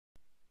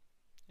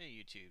Hey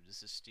YouTube,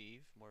 this is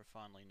Steve, more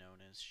fondly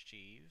known as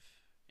Steve,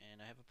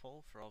 and I have a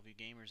poll for all of you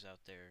gamers out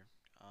there.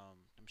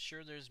 I'm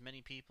sure there's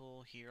many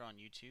people here on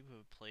YouTube who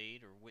have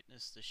played or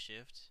witnessed the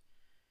shift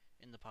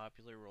in the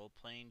popular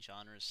role-playing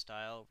genre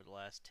style over the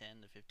last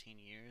 10 to 15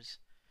 years.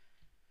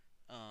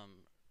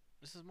 Um,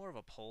 this is more of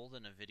a poll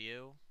than a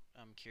video.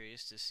 I'm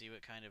curious to see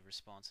what kind of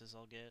responses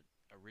I'll get.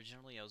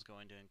 Originally, I was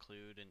going to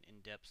include an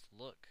in-depth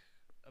look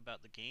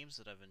about the games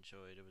that I've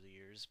enjoyed over the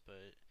years,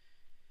 but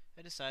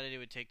I decided it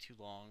would take too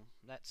long.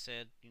 That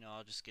said,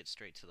 I'll just get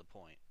straight to the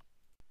point.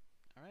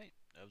 Alright,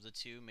 of the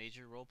two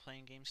major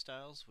role-playing game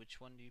styles,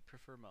 which one do you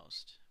prefer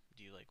most?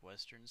 Do you like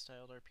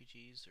Western-styled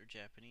RPGs or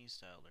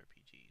Japanese-styled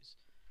RPGs?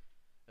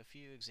 A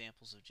few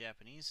examples of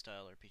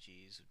Japanese-style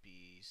RPGs would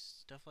be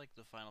stuff like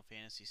the Final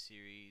Fantasy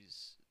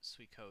series,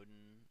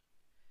 Suikoden,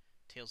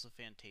 Tales of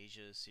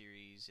Phantasia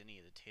series, any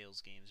of the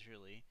Tales games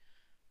really,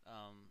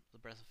 the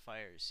Breath of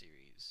Fire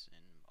series,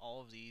 and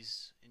all of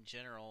these in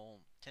general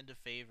tend to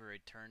favor a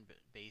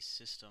turn-based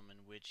system in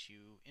which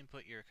you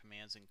input your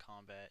commands in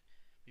combat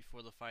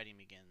before the fighting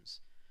begins.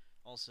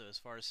 Also, as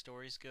far as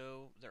stories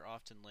go, they're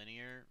often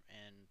linear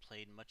and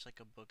played much like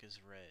a book is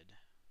read.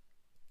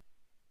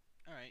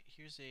 Alright,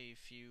 here's a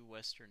few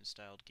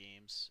Western-styled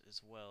games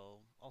as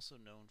well, also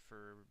known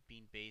for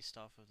being based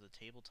off of the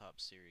tabletop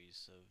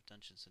series of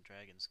Dungeons &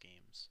 Dragons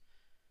games.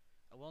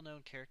 A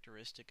well-known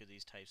characteristic of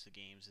these types of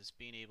games is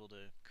being able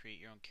to create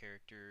your own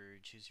character,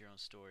 choose your own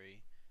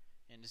story,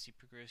 and as you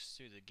progress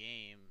through the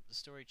game, the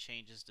story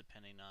changes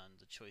depending on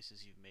the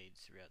choices you've made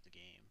throughout the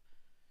game.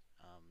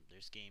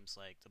 There's games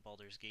like the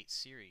Baldur's Gate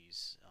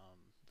series,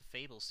 the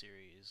Fable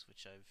series,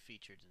 which I've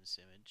featured in this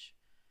image,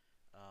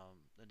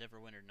 the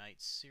Neverwinter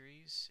Nights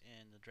series,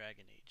 and the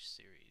Dragon Age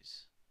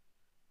series.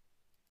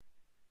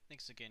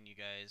 Thanks again, you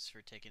guys,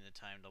 for taking the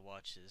time to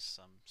watch this.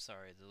 I'm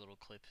sorry the little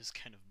clip is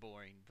kind of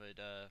boring, but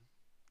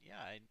yeah,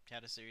 I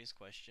had a serious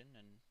question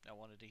and I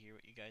wanted to hear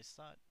what you guys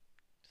thought.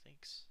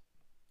 Thanks.